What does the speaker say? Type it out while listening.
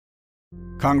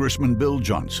Congressman Bill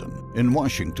Johnson. In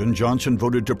Washington, Johnson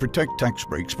voted to protect tax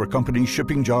breaks for companies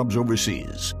shipping jobs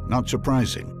overseas. Not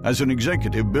surprising. As an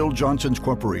executive, Bill Johnson's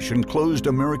corporation closed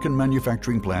American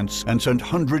manufacturing plants and sent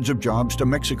hundreds of jobs to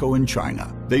Mexico and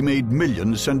China. They made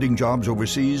millions sending jobs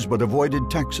overseas but avoided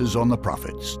taxes on the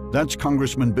profits. That's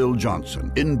Congressman Bill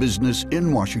Johnson. In business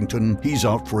in Washington, he's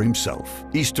out for himself.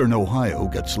 Eastern Ohio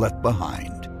gets left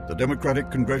behind. The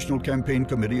Democratic Congressional Campaign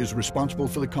Committee is responsible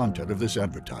for the content of this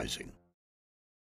advertising.